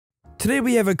Today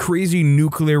we have a crazy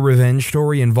nuclear revenge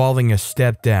story involving a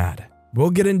stepdad.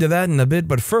 We'll get into that in a bit,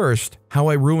 but first, how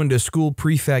I ruined a school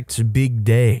prefect's big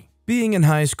day. Being in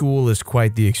high school is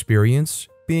quite the experience.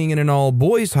 Being in an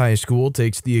all-boys high school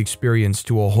takes the experience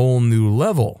to a whole new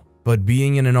level. But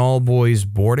being in an all-boys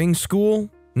boarding school?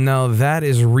 Now that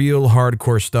is real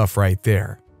hardcore stuff right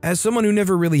there. As someone who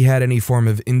never really had any form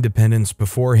of independence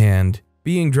beforehand,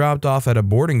 being dropped off at a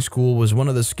boarding school was one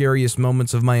of the scariest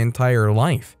moments of my entire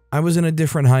life. I was in a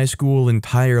different high school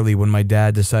entirely when my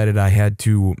dad decided I had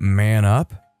to man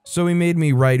up. So he made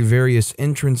me write various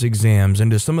entrance exams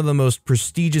into some of the most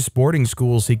prestigious boarding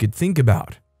schools he could think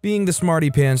about. Being the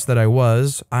smarty pants that I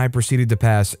was, I proceeded to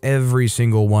pass every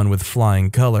single one with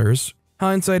flying colors.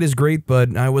 Hindsight is great,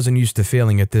 but I wasn't used to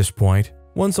failing at this point.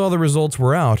 Once all the results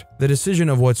were out, the decision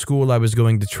of what school I was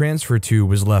going to transfer to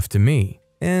was left to me.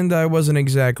 And I wasn't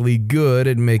exactly good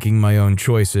at making my own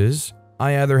choices.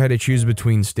 I either had to choose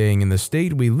between staying in the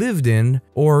state we lived in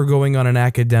or going on an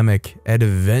academic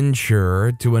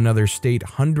adventure to another state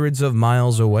hundreds of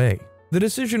miles away. The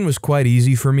decision was quite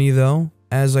easy for me though,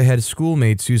 as I had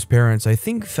schoolmates whose parents I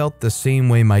think felt the same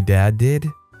way my dad did.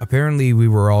 Apparently we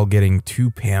were all getting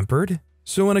too pampered.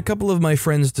 So when a couple of my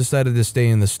friends decided to stay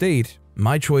in the state,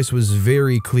 my choice was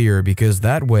very clear because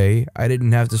that way I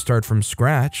didn't have to start from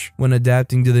scratch when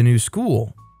adapting to the new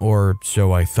school, or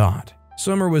so I thought.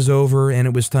 Summer was over and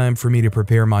it was time for me to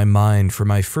prepare my mind for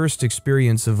my first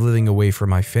experience of living away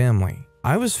from my family.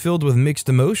 I was filled with mixed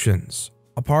emotions.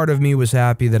 A part of me was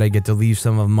happy that I get to leave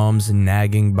some of mom's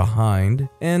nagging behind,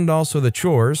 and also the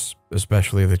chores,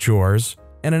 especially the chores,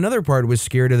 and another part was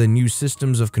scared of the new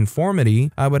systems of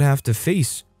conformity I would have to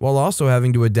face while also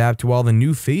having to adapt to all the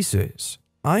new faces.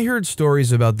 I heard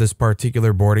stories about this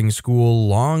particular boarding school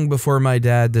long before my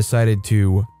dad decided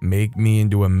to make me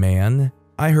into a man.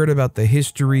 I heard about the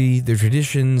history, the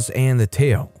traditions, and the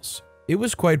tales. It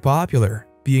was quite popular,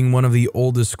 being one of the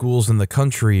oldest schools in the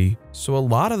country, so a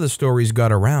lot of the stories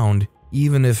got around,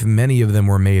 even if many of them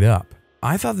were made up.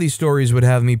 I thought these stories would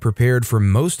have me prepared for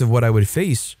most of what I would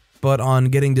face, but on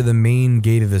getting to the main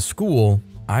gate of the school,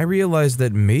 I realized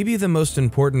that maybe the most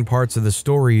important parts of the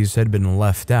stories had been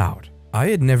left out. I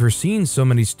had never seen so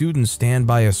many students stand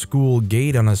by a school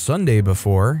gate on a Sunday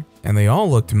before, and they all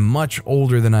looked much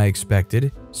older than I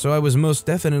expected, so I was most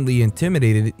definitely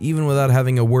intimidated even without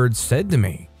having a word said to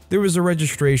me. There was a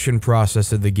registration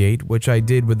process at the gate, which I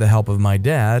did with the help of my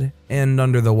dad, and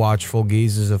under the watchful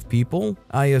gazes of people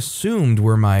I assumed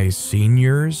were my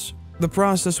seniors. The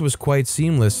process was quite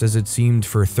seamless as it seemed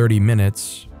for 30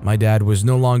 minutes. My dad was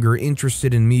no longer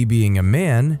interested in me being a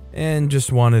man and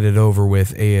just wanted it over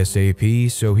with ASAP,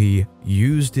 so he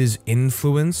used his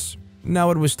influence.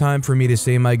 Now it was time for me to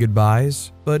say my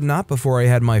goodbyes, but not before I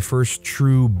had my first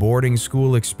true boarding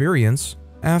school experience.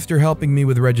 After helping me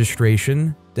with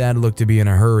registration, Dad looked to be in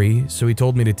a hurry, so he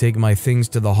told me to take my things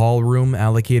to the hall room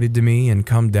allocated to me and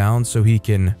come down so he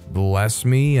can bless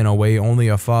me in a way only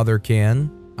a father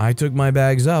can. I took my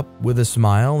bags up with a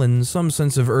smile and some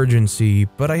sense of urgency,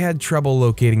 but I had trouble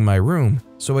locating my room,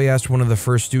 so I asked one of the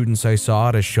first students I saw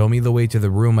to show me the way to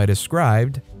the room I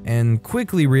described, and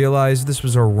quickly realized this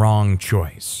was a wrong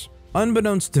choice.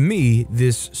 Unbeknownst to me,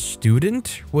 this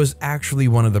student was actually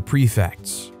one of the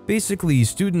prefects. Basically,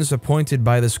 students appointed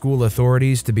by the school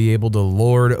authorities to be able to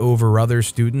lord over other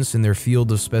students in their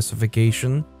field of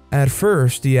specification. At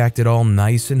first, he acted all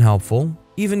nice and helpful,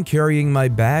 even carrying my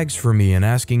bags for me and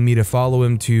asking me to follow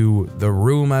him to the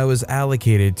room I was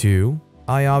allocated to.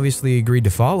 I obviously agreed to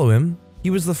follow him. He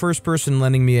was the first person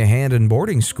lending me a hand in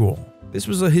boarding school. This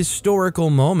was a historical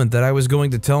moment that I was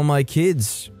going to tell my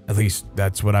kids. At least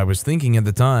that's what I was thinking at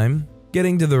the time.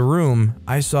 Getting to the room,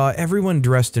 I saw everyone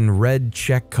dressed in red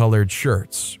check-colored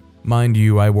shirts. Mind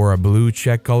you, I wore a blue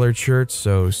check-colored shirt,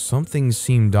 so something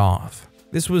seemed off.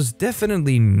 This was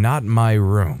definitely not my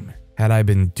room. Had I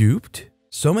been duped?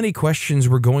 So many questions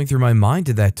were going through my mind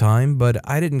at that time, but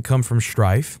I didn't come from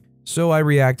strife. So I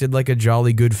reacted like a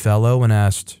jolly good fellow and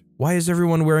asked, "Why is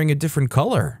everyone wearing a different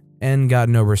color?" and got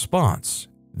no response.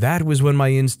 That was when my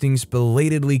instincts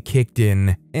belatedly kicked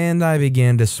in, and I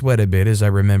began to sweat a bit as I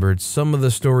remembered some of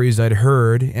the stories I'd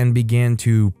heard and began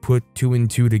to put two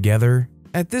and two together.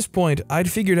 At this point,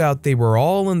 I'd figured out they were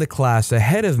all in the class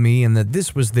ahead of me and that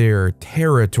this was their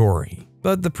territory.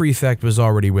 But the prefect was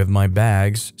already with my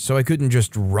bags, so I couldn't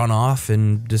just run off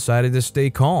and decided to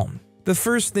stay calm. The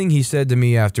first thing he said to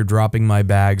me after dropping my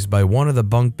bags by one of the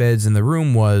bunk beds in the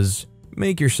room was,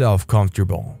 "Make yourself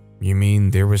comfortable." You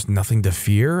mean there was nothing to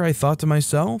fear, I thought to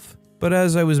myself? But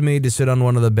as I was made to sit on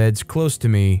one of the beds close to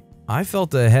me, I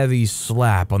felt a heavy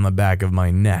slap on the back of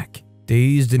my neck.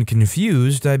 Dazed and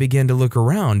confused, I began to look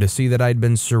around to see that I'd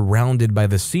been surrounded by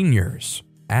the seniors.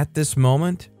 At this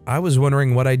moment, I was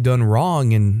wondering what I'd done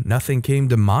wrong and nothing came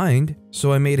to mind,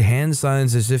 so I made hand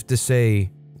signs as if to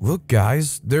say, "Look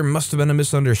guys, there must have been a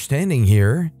misunderstanding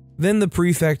here." Then the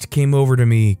prefect came over to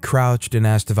me, crouched, and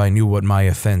asked if I knew what my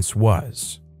offense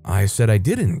was. I said I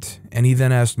didn't, and he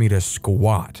then asked me to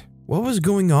squat. What was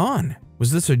going on?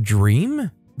 Was this a dream?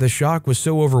 The shock was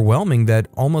so overwhelming that,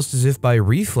 almost as if by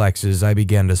reflexes, I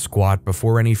began to squat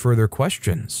before any further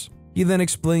questions. He then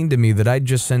explained to me that I'd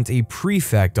just sent a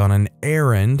prefect on an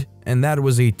errand, and that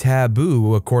was a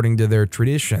taboo according to their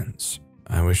traditions.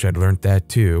 I wish I'd learnt that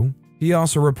too. He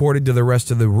also reported to the rest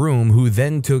of the room, who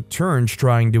then took turns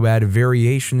trying to add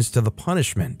variations to the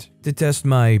punishment to test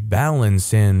my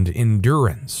balance and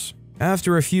endurance.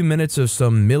 After a few minutes of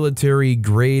some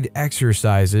military-grade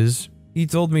exercises, he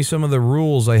told me some of the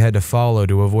rules I had to follow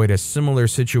to avoid a similar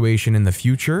situation in the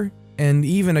future, and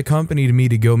even accompanied me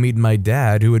to go meet my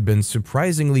dad, who had been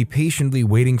surprisingly patiently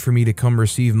waiting for me to come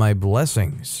receive my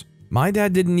blessings. My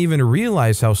dad didn't even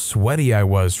realize how sweaty I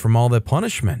was from all the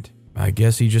punishment. I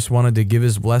guess he just wanted to give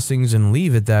his blessings and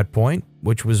leave at that point,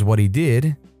 which was what he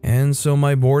did. And so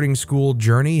my boarding school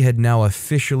journey had now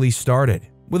officially started,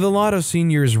 with a lot of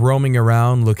seniors roaming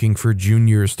around looking for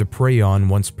juniors to prey on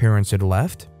once parents had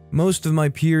left. Most of my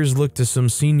peers looked to some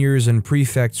seniors and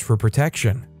prefects for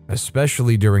protection,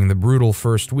 especially during the brutal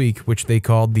first week, which they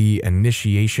called the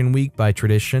initiation week by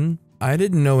tradition. I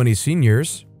didn't know any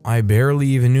seniors. I barely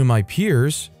even knew my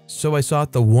peers. So I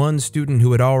sought the one student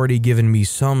who had already given me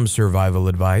some survival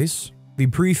advice, the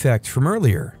prefect from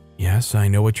earlier. Yes, I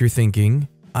know what you're thinking.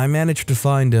 I managed to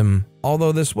find him,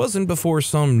 although this wasn't before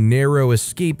some narrow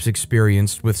escapes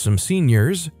experienced with some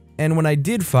seniors, and when I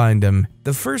did find him,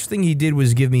 the first thing he did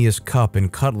was give me his cup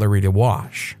and cutlery to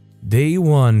wash. Day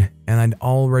 1, and I'd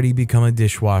already become a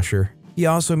dishwasher. He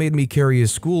also made me carry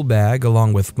his school bag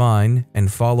along with mine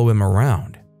and follow him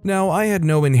around. Now, I had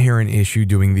no inherent issue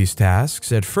doing these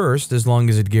tasks at first, as long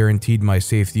as it guaranteed my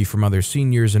safety from other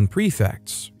seniors and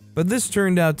prefects. But this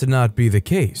turned out to not be the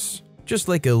case. Just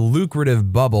like a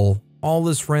lucrative bubble, all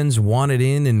his friends wanted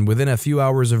in, and within a few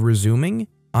hours of resuming,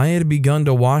 I had begun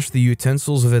to wash the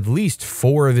utensils of at least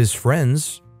 4 of his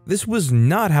friends. This was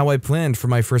not how I planned for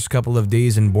my first couple of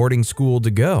days in boarding school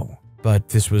to go, but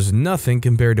this was nothing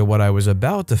compared to what I was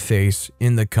about to face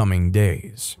in the coming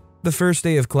days. The first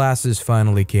day of classes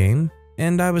finally came,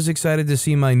 and I was excited to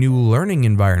see my new learning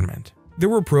environment. There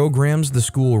were programs the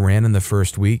school ran in the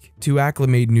first week to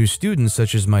acclimate new students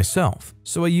such as myself,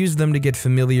 so I used them to get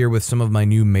familiar with some of my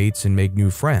new mates and make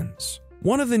new friends.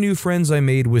 One of the new friends I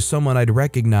made was someone I'd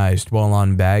recognized while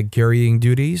on bag carrying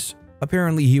duties.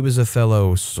 Apparently he was a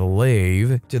fellow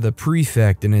slave to the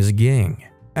prefect and his gang.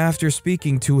 After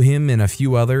speaking to him and a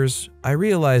few others, I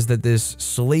realized that this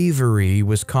slavery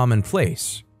was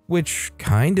commonplace, which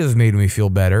kind of made me feel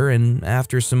better, and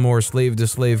after some more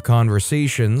slave-to-slave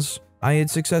conversations, I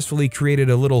had successfully created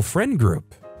a little friend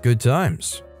group. Good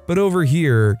times. But over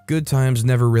here, good times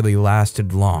never really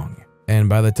lasted long, and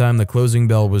by the time the closing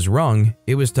bell was rung,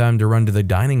 it was time to run to the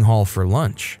dining hall for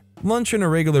lunch. Lunch in a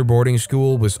regular boarding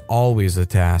school was always a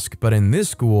task, but in this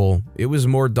school, it was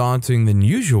more daunting than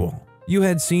usual. You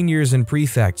had seniors and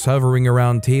prefects hovering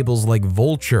around tables like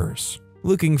vultures,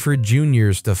 looking for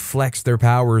juniors to flex their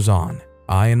powers on.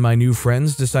 I and my new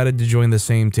friends decided to join the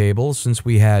same table since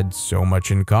we had so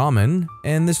much in common,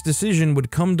 and this decision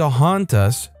would come to haunt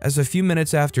us as a few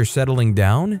minutes after settling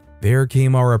down, there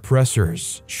came our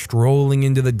oppressors, strolling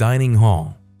into the dining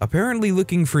hall, apparently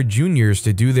looking for juniors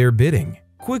to do their bidding.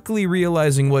 Quickly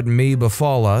realizing what may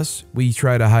befall us, we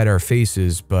tried to hide our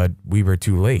faces, but we were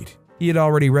too late. He had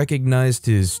already recognized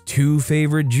his 2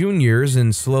 favorite juniors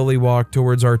and slowly walked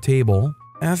towards our table.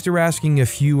 After asking a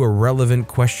few irrelevant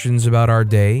questions about our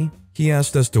day, he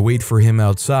asked us to wait for him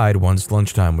outside once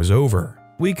lunchtime was over.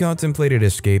 We contemplated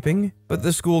escaping, but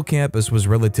the school campus was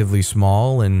relatively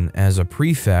small, and as a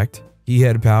prefect, he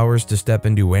had powers to step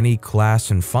into any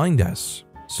class and find us.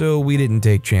 So we didn't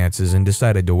take chances and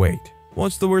decided to wait.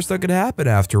 What's the worst that could happen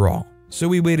after all? So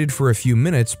we waited for a few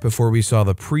minutes before we saw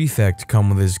the prefect come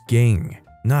with his gang.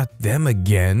 Not them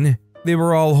again. They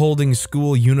were all holding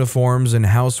school uniforms and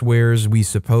housewares we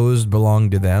supposed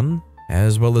belonged to them,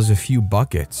 as well as a few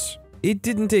buckets. It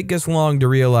didn't take us long to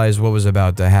realize what was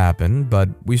about to happen, but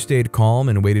we stayed calm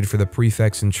and waited for the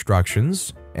prefect's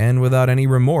instructions, and without any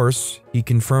remorse, he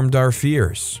confirmed our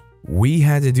fears. We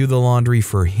had to do the laundry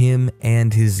for him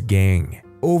and his gang.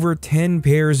 Over 10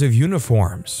 pairs of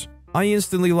uniforms. I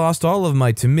instantly lost all of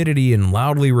my timidity and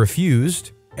loudly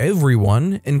refused.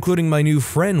 Everyone, including my new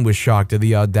friend, was shocked at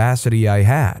the audacity I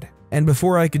had. and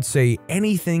before I could say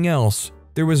anything else,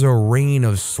 there was a rain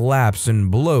of slaps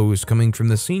and blows coming from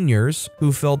the seniors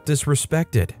who felt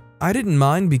disrespected. I didn't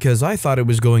mind because I thought it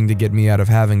was going to get me out of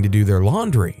having to do their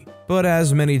laundry. But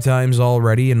as many times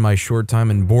already in my short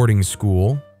time in boarding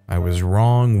school, I was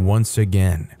wrong once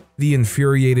again. The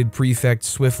infuriated prefect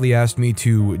swiftly asked me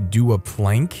to do a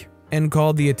plank and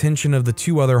called the attention of the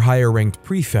 2 other higher-ranked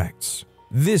prefects.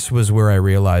 This was where I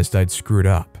realized I'd screwed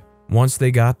up. Once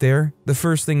they got there, the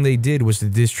first thing they did was to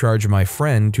discharge my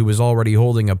friend who was already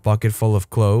holding a bucket full of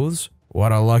clothes.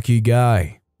 What a lucky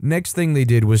guy. Next thing they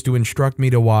did was to instruct me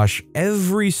to wash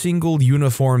every single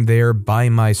uniform there by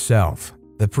myself.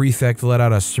 The prefect let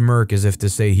out a smirk as if to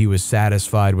say he was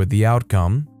satisfied with the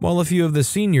outcome, while a few of the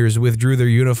seniors withdrew their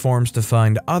uniforms to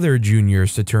find other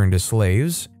juniors to turn to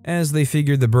slaves, as they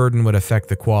figured the burden would affect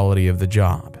the quality of the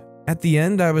job. At the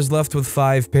end, I was left with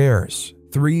 5 pairs,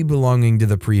 3 belonging to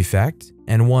the prefect,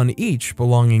 and 1 each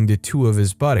belonging to 2 of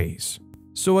his buddies.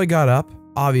 So I got up,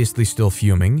 obviously still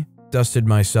fuming, dusted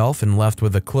myself and left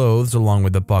with the clothes along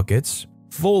with the buckets,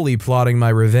 fully plotting my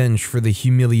revenge for the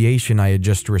humiliation I had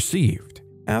just received.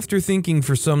 After thinking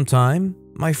for some time,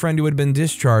 my friend who had been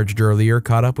discharged earlier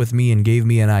caught up with me and gave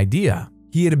me an idea.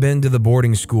 He had been to the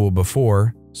boarding school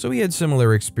before, so he had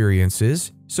similar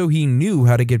experiences, so he knew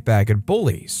how to get back at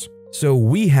bullies. So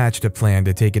we hatched a plan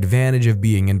to take advantage of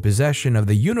being in possession of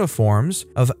the uniforms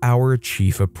of our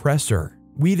chief oppressor.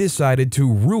 We decided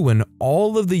to ruin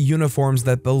all of the uniforms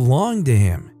that belonged to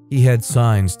him. He had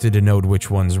signs to denote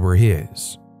which ones were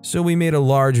his. So we made a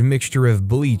large mixture of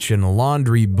bleach and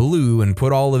laundry blue and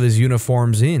put all of his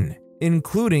uniforms in,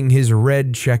 including his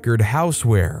red checkered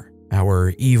housewear. Our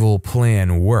evil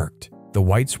plan worked. The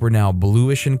whites were now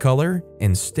bluish in color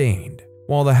and stained,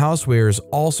 while the housewares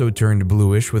also turned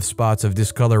bluish with spots of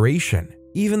discoloration.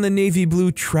 Even the navy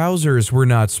blue trousers were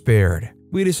not spared.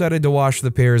 We decided to wash the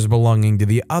pairs belonging to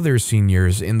the other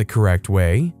seniors in the correct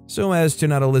way, so as to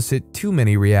not elicit too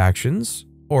many reactions,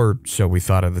 or so we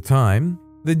thought at the time.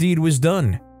 The deed was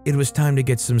done. It was time to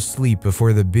get some sleep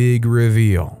before the big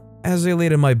reveal. As I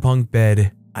laid in my bunk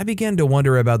bed, I began to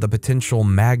wonder about the potential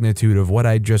magnitude of what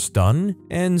I'd just done,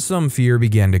 and some fear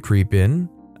began to creep in.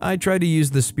 I tried to use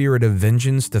the spirit of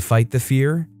vengeance to fight the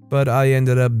fear, but I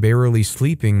ended up barely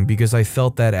sleeping because I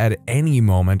felt that at any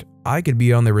moment, I could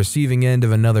be on the receiving end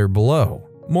of another blow.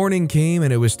 Morning came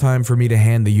and it was time for me to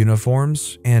hand the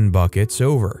uniforms and buckets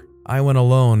over. I went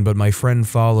alone, but my friend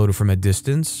followed from a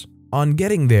distance. On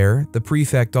getting there, the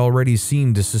prefect already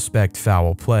seemed to suspect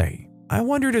foul play. I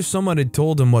wondered if someone had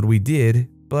told him what we did,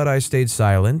 but I stayed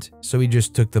silent, so he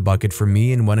just took the bucket from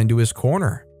me and went into his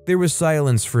corner. There was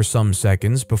silence for some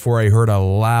seconds before I heard a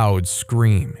loud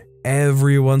scream.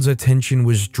 Everyone's attention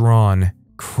was drawn.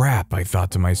 Crap, I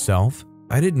thought to myself.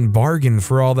 I didn't bargain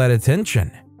for all that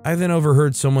attention. I then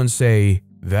overheard someone say,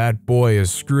 "That boy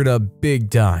is screwed up big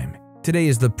time. Today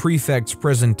is the prefect's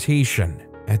presentation."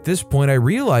 At this point, I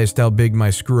realized how big my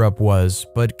screw-up was,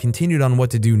 but continued on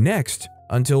what to do next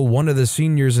until one of the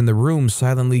seniors in the room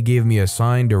silently gave me a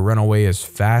sign to run away as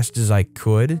fast as I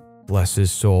could. Bless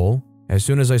his soul. As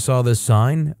soon as I saw this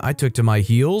sign, I took to my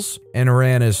heels and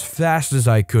ran as fast as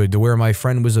I could to where my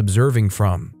friend was observing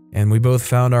from, and we both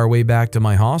found our way back to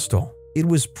my hostel. It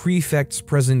was Prefect's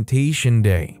presentation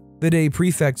day, the day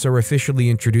prefects are officially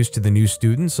introduced to the new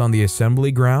students on the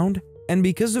assembly ground. And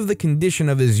because of the condition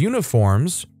of his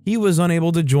uniforms, he was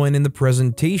unable to join in the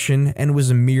presentation and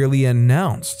was merely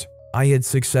announced. I had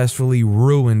successfully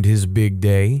ruined his big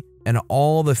day, and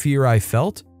all the fear I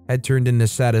felt had turned into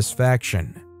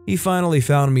satisfaction. He finally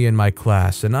found me in my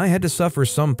class, and I had to suffer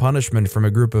some punishment from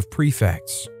a group of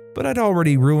prefects. But I'd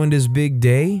already ruined his big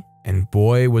day, and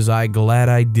boy was I glad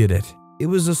I did it. It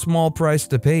was a small price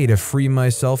to pay to free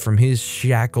myself from his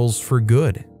shackles for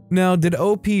good. Now, did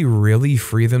OP really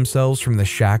free themselves from the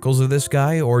shackles of this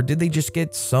guy, or did they just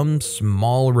get some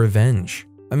small revenge?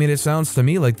 I mean, it sounds to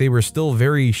me like they were still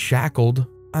very shackled.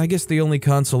 I guess the only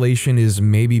consolation is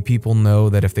maybe people know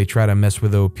that if they try to mess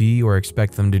with OP or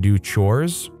expect them to do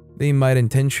chores, they might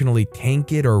intentionally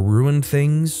tank it or ruin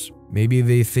things. Maybe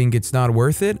they think it's not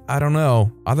worth it? I don't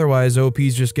know. Otherwise,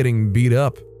 OP's just getting beat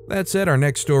up. That said, our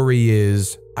next story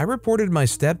is, I reported my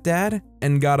stepdad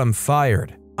and got him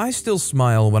fired. I still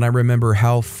smile when I remember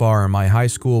how far my high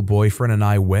school boyfriend and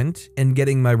I went in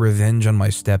getting my revenge on my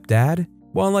stepdad.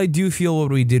 While I do feel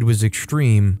what we did was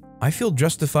extreme, I feel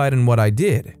justified in what I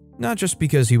did. Not just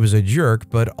because he was a jerk,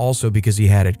 but also because he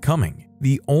had it coming.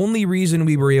 The only reason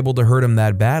we were able to hurt him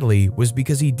that badly was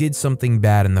because he did something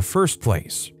bad in the first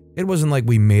place. It wasn't like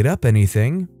we made up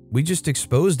anything, we just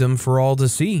exposed him for all to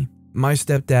see. My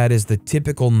stepdad is the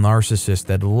typical narcissist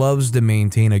that loves to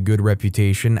maintain a good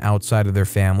reputation outside of their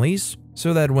families,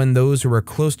 so that when those who are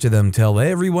close to them tell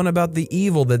everyone about the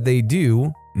evil that they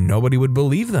do, nobody would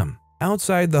believe them.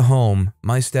 Outside the home,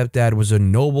 my stepdad was a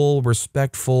noble,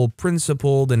 respectful,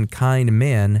 principled, and kind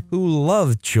man who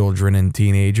loved children and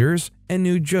teenagers and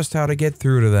knew just how to get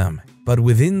through to them. But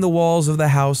within the walls of the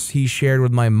house he shared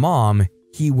with my mom,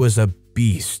 he was a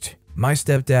beast. My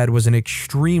stepdad was an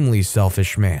extremely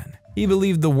selfish man. He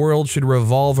believed the world should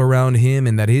revolve around him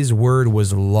and that his word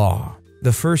was law.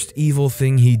 The first evil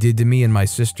thing he did to me and my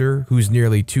sister, who's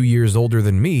nearly 2 years older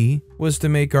than me, was to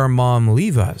make our mom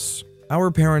leave us. Our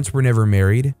parents were never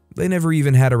married, they never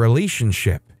even had a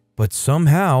relationship, but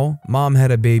somehow, mom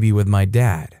had a baby with my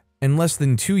dad. And less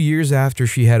than 2 years after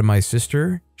she had my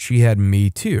sister, she had me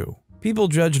too. People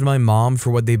judged my mom for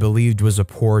what they believed was a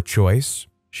poor choice.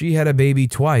 She had a baby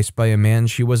twice by a man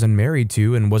she wasn't married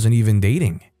to and wasn't even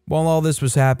dating. While all this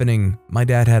was happening, my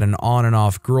dad had an on and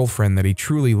off girlfriend that he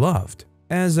truly loved.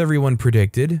 As everyone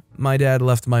predicted, my dad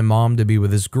left my mom to be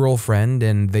with his girlfriend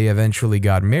and they eventually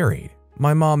got married.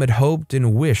 My mom had hoped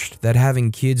and wished that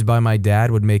having kids by my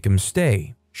dad would make him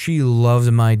stay. She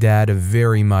loved my dad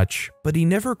very much, but he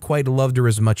never quite loved her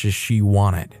as much as she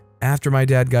wanted. After my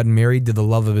dad got married to the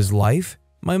love of his life,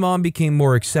 my mom became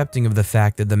more accepting of the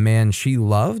fact that the man she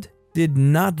loved did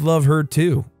not love her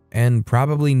too, and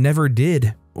probably never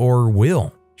did or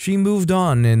will. She moved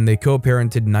on and they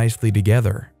co-parented nicely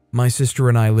together. My sister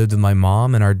and I lived with my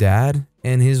mom and our dad,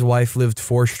 and his wife lived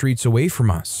 4 streets away from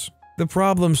us. The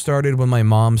problem started when my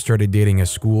mom started dating a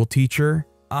school teacher.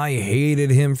 I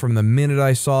hated him from the minute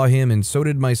I saw him, and so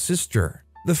did my sister.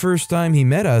 The first time he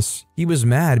met us, he was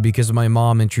mad because my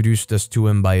mom introduced us to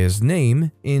him by his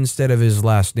name instead of his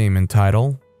last name and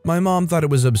title. My mom thought it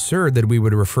was absurd that we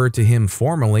would refer to him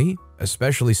formally,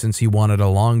 especially since he wanted a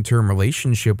long-term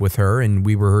relationship with her and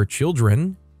we were her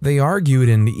children. They argued,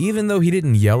 and even though he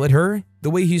didn't yell at her,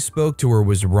 the way he spoke to her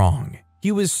was wrong.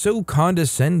 He was so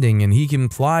condescending and he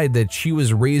implied that she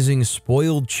was raising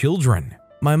spoiled children.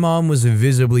 My mom was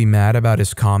visibly mad about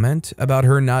his comment about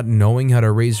her not knowing how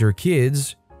to raise her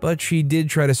kids, but she did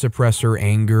try to suppress her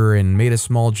anger and made a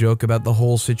small joke about the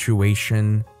whole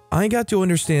situation. I got to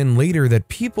understand later that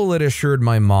people had assured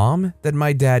my mom that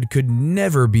my dad could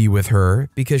never be with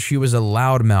her because she was a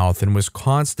loudmouth and was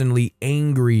constantly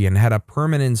angry and had a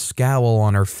permanent scowl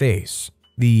on her face.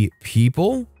 The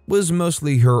people was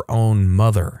mostly her own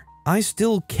mother. I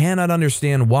still cannot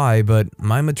understand why, but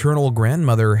my maternal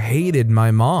grandmother hated my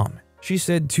mom. She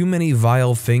said too many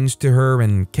vile things to her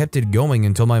and kept it going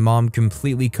until my mom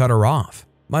completely cut her off.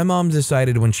 My mom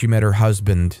decided when she met her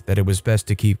husband that it was best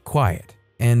to keep quiet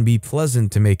and be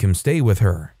pleasant to make him stay with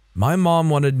her. My mom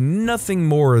wanted nothing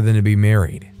more than to be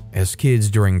married. As kids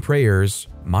during prayers,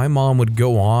 my mom would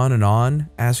go on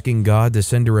asking God to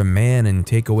send her a man and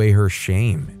take away her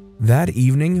shame. That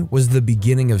evening was the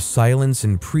beginning of silence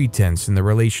and pretense in the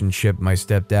relationship my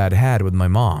stepdad had with my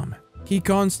mom. He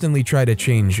constantly tried to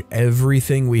change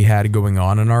everything we had going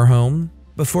on in our home.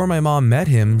 Before my mom met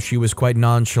him, she was quite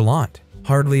nonchalant,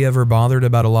 hardly ever bothered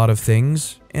about a lot of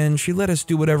things, and she let us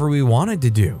do whatever we wanted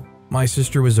to do. My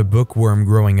sister was a bookworm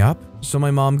growing up, so my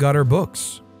mom got her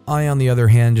books. I, on the other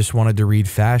hand, just wanted to read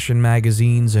fashion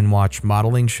magazines and watch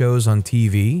modeling shows on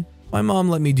TV. My mom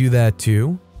let me do that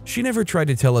too. She never tried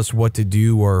to tell us what to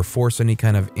do or force any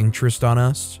kind of interest on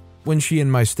us. When she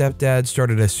and my stepdad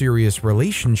started a serious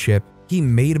relationship, he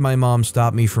made my mom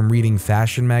stop me from reading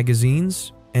fashion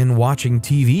magazines and watching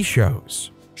TV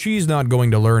shows. She's not going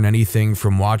to learn anything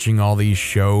from watching all these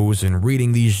shows and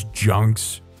reading these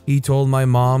junks, he told my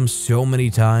mom so many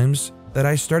times that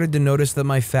I started to notice that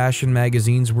my fashion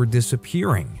magazines were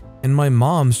disappearing, and my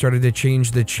mom started to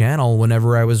change the channel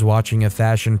whenever I was watching a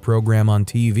fashion program on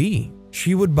TV.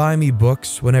 She would buy me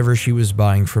books whenever she was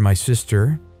buying for my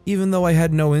sister, even though I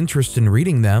had no interest in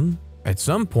reading them. At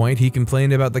some point, he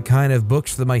complained about the kind of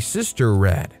books that my sister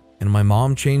read, and my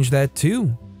mom changed that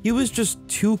too. He was just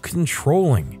too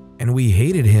controlling, and we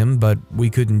hated him, but we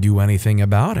couldn't do anything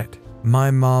about it.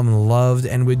 My mom loved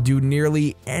and would do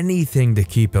nearly anything to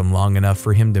keep him long enough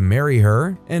for him to marry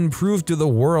her and prove to the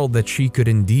world that she could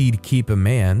indeed keep a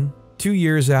man. 2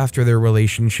 years after their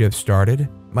relationship started,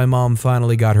 my mom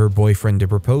finally got her boyfriend to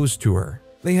propose to her.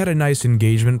 They had a nice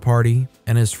engagement party,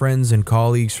 and his friends and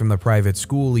colleagues from the private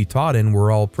school he taught in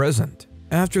were all present.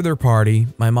 After their party,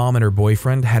 my mom and her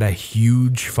boyfriend had a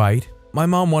huge fight. My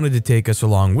mom wanted to take us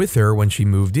along with her when she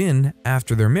moved in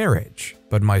after their marriage,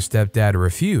 but my stepdad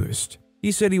refused.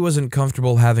 He said he wasn't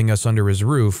comfortable having us under his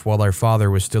roof while our father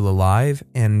was still alive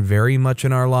and very much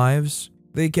in our lives.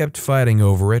 They kept fighting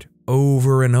over it,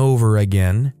 over and over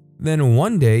again. Then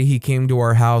one day he came to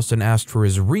our house and asked for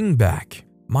his ring back.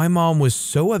 My mom was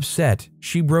so upset,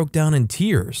 she broke down in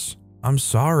tears. "I'm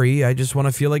sorry, I just want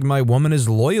to feel like my woman is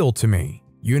loyal to me.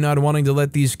 You not wanting to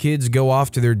let these kids go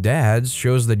off to their dads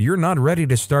shows that you're not ready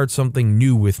to start something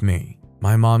new with me."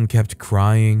 My mom kept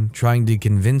crying, trying to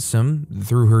convince him,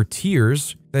 through her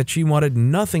tears, that she wanted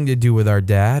nothing to do with our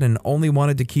dad and only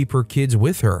wanted to keep her kids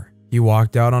with her. He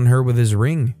walked out on her with his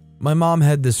ring. My mom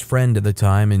had this friend at the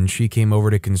time and she came over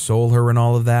to console her and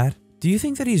all of that. "Do you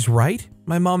think that he's right?"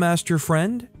 my mom asked her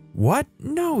friend. "What?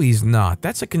 No, he's not.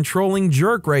 That's a controlling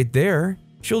jerk right there.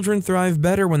 Children thrive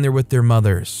better when they're with their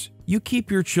mothers. You keep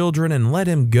your children and let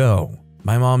him go."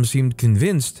 My mom seemed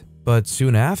convinced, but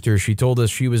soon after she told us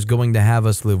she was going to have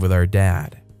us live with our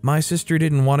dad. My sister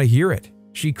didn't want to hear it.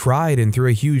 She cried and threw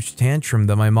a huge tantrum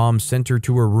that my mom sent her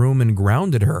to her room and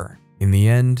grounded her. In the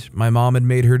end, my mom had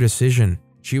made her decision.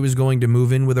 She was going to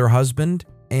move in with her husband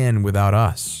and without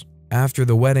us. After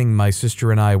the wedding, my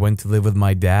sister and I went to live with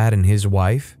my dad and his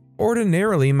wife.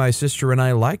 Ordinarily, my sister and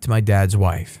I liked my dad's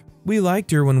wife. We liked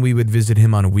her when we would visit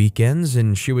him on weekends,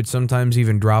 and she would sometimes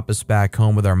even drop us back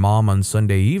home with our mom on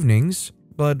Sunday evenings.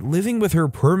 But living with her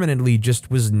permanently just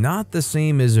was not the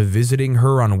same as visiting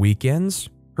her on weekends.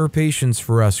 Her patience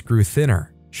for us grew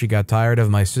thinner. She got tired of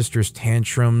my sister's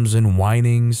tantrums and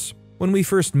whinings. When we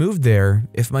first moved there,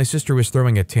 if my sister was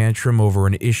throwing a tantrum over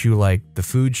an issue like the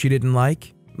food she didn't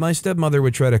like, my stepmother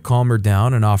would try to calm her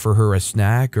down and offer her a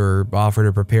snack or offer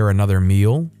to prepare another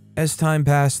meal. As time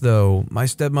passed though, my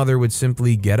stepmother would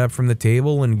simply get up from the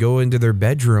table and go into their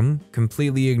bedroom,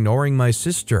 completely ignoring my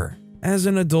sister. As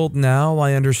an adult now,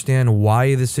 I understand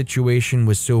why the situation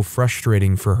was so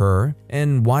frustrating for her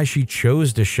and why she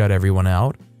chose to shut everyone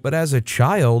out. But as a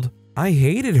child, I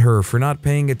hated her for not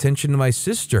paying attention to my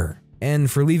sister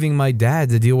and for leaving my dad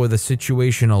to deal with the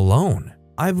situation alone.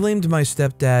 I blamed my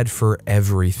stepdad for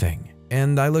everything,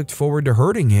 and I looked forward to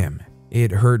hurting him.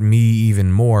 It hurt me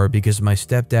even more because my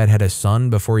stepdad had a son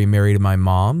before he married my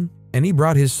mom, and he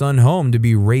brought his son home to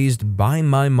be raised by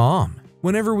my mom.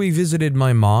 Whenever we visited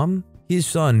my mom, his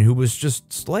son, who was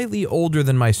just slightly older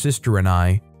than my sister and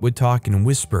I, would talk in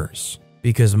whispers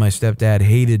because my stepdad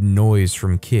hated noise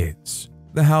from kids.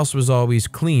 The house was always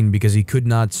clean because he could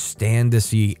not stand to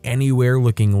see anywhere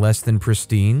looking less than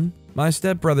pristine. My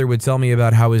stepbrother would tell me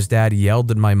about how his dad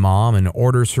yelled at my mom and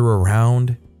orders her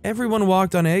around. Everyone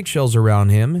walked on eggshells around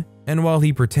him, and while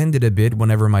he pretended a bit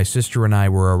whenever my sister and I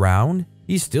were around,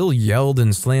 he still yelled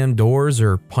and slammed doors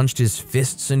or punched his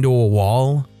fists into a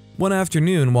wall. One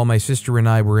afternoon, while my sister and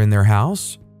I were in their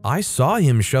house, I saw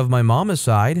him shove my mom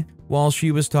aside while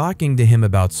she was talking to him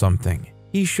about something.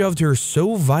 He shoved her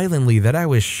so violently that I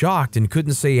was shocked and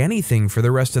couldn't say anything for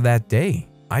the rest of that day.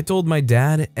 I told my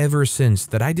dad ever since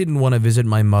that I didn't want to visit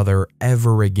my mother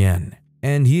ever again,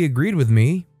 and he agreed with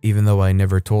me, even though I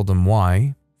never told him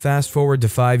why. Fast forward to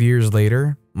 5 years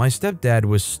later, my stepdad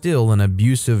was still an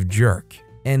abusive jerk,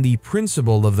 and the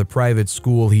principal of the private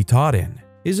school he taught in.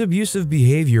 His abusive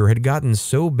behavior had gotten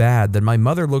so bad that my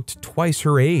mother looked twice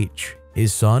her age.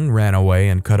 His son ran away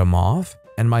and cut him off,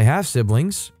 and my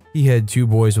half-siblings, he had 2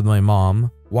 boys with my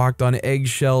mom, walked on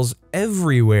eggshells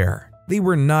everywhere. They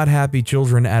were not happy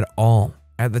children at all.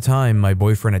 At the time, my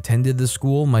boyfriend attended the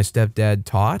school my stepdad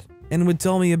taught and would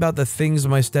tell me about the things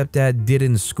my stepdad did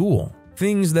in school,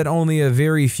 things that only a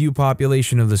very few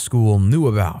population of the school knew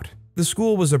about. The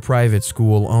school was a private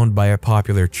school owned by a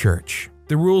popular church.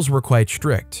 The rules were quite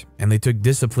strict, and they took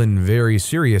discipline very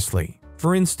seriously.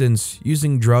 For instance,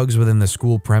 using drugs within the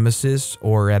school premises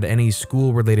or at any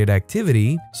school-related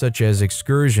activity, such as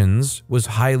excursions, was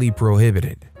highly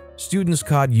prohibited. Students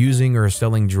caught using or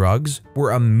selling drugs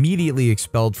were immediately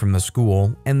expelled from the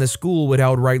school, and the school would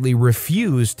outrightly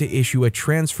refuse to issue a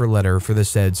transfer letter for the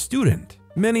said student.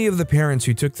 Many of the parents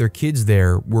who took their kids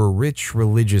there were rich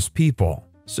religious people,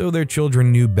 so their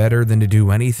children knew better than to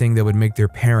do anything that would make their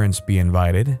parents be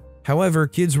invited. However,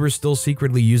 kids were still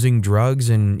secretly using drugs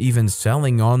and even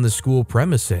selling on the school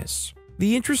premises.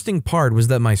 The interesting part was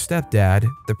that my stepdad,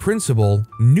 the principal,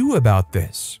 knew about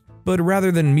this. But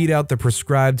rather than mete out the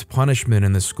prescribed punishment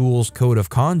in the school's code of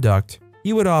conduct,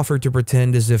 he would offer to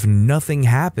pretend as if nothing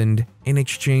happened in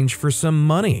exchange for some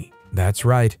money. That's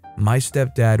right, my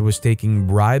stepdad was taking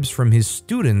bribes from his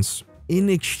students in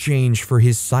exchange for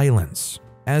his silence.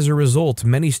 As a result,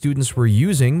 many students were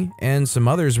using, and some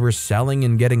others were selling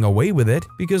and getting away with it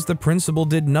because the principal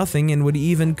did nothing and would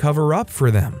even cover up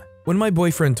for them. When my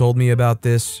boyfriend told me about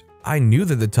this, I knew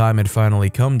that the time had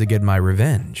finally come to get my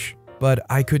revenge. But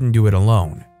I couldn't do it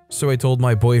alone, so I told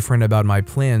my boyfriend about my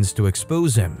plans to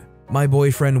expose him. My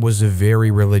boyfriend was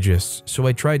very religious, so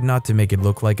I tried not to make it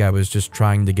look like I was just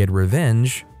trying to get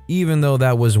revenge, even though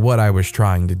that was what I was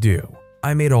trying to do.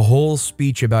 I made a whole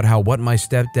speech about how what my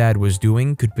stepdad was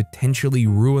doing could potentially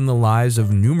ruin the lives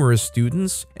of numerous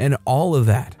students and all of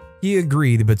that. He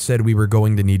agreed but said we were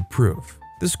going to need proof.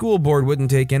 The school board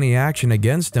wouldn't take any action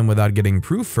against him without getting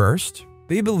proof first.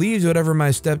 They believed whatever my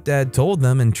stepdad told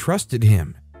them and trusted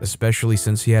him, especially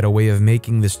since he had a way of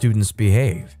making the students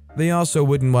behave. They also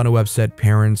wouldn't want to upset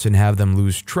parents and have them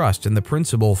lose trust in the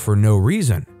principal for no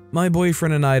reason. My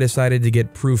boyfriend and I decided to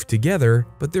get proof together,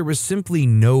 but there was simply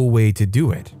no way to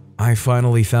do it. I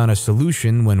finally found a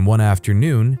solution when one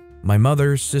afternoon, my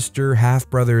mother, sister,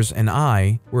 half-brothers, and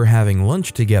I were having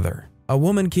lunch together. A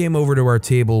woman came over to our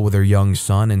table with her young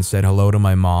son and said hello to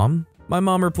my mom. My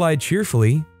mom replied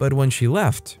cheerfully, but when she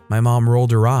left, my mom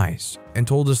rolled her eyes and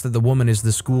told us that the woman is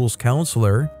the school's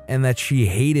counselor and that she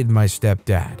hated my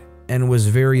stepdad and was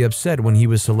very upset when he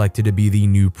was selected to be the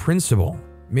new principal.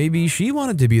 Maybe she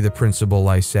wanted to be the principal,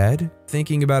 I said,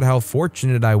 thinking about how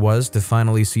fortunate I was to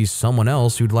finally see someone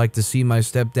else who'd like to see my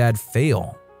stepdad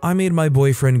fail. I made my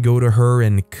boyfriend go to her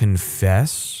and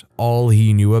confess all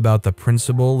he knew about the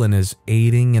principal and his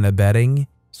aiding and abetting.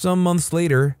 Some months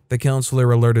later, the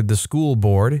counselor alerted the school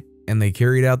board, and they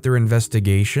carried out their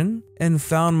investigation and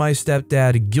found my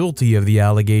stepdad guilty of the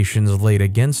allegations laid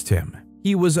against him.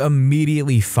 He was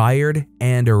immediately fired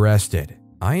and arrested.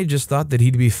 I had just thought that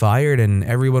he'd be fired and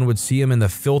everyone would see him in the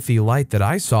filthy light that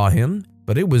I saw him,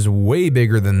 but it was way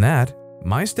bigger than that.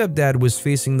 My stepdad was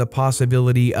facing the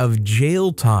possibility of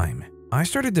jail time. I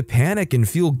started to panic and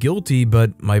feel guilty,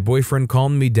 but my boyfriend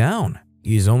calmed me down.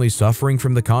 He's only suffering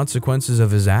from the consequences of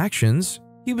his actions.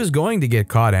 He was going to get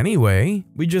caught anyway.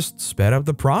 We just sped up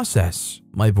the process,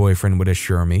 my boyfriend would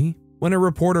assure me. When a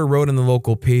reporter wrote in the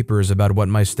local papers about what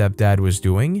my stepdad was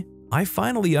doing, I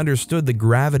finally understood the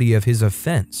gravity of his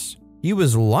offense. He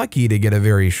was lucky to get a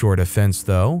very short offense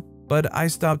though, but I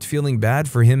stopped feeling bad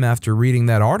for him after reading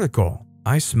that article.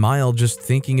 I smiled just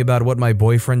thinking about what my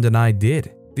boyfriend and I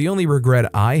did. The only regret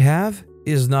I have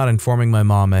is not informing my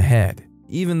mom ahead,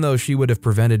 even though she would have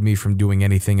prevented me from doing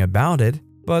anything about it,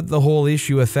 but the whole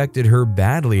issue affected her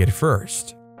badly at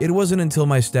first. It wasn't until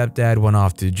my stepdad went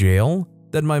off to jail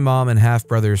that my mom and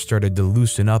half-brothers started to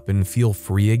loosen up and feel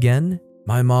free again.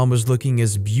 My mom was looking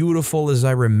as beautiful as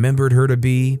I remembered her to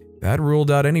be. That ruled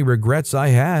out any regrets I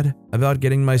had about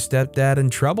getting my stepdad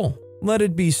in trouble. Let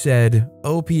it be said,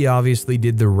 OP obviously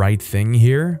did the right thing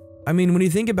here. I mean, when you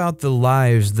think about the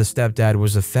lives the stepdad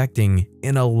was affecting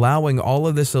in allowing all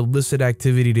of this illicit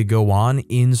activity to go on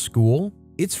in school,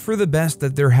 it's for the best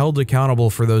that they're held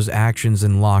accountable for those actions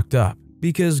and locked up.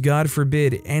 Because God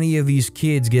forbid any of these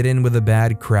kids get in with a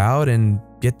bad crowd and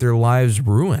get their lives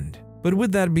ruined. But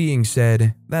with that being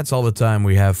said, that's all the time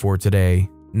we have for today.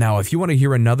 Now, if you want to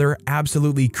hear another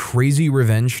absolutely crazy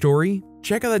revenge story,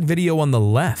 check out that video on the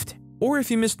left. Or if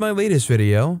you missed my latest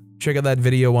video, check out that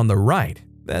video on the right.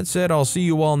 That said, I'll see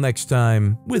you all next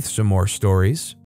time with some more stories.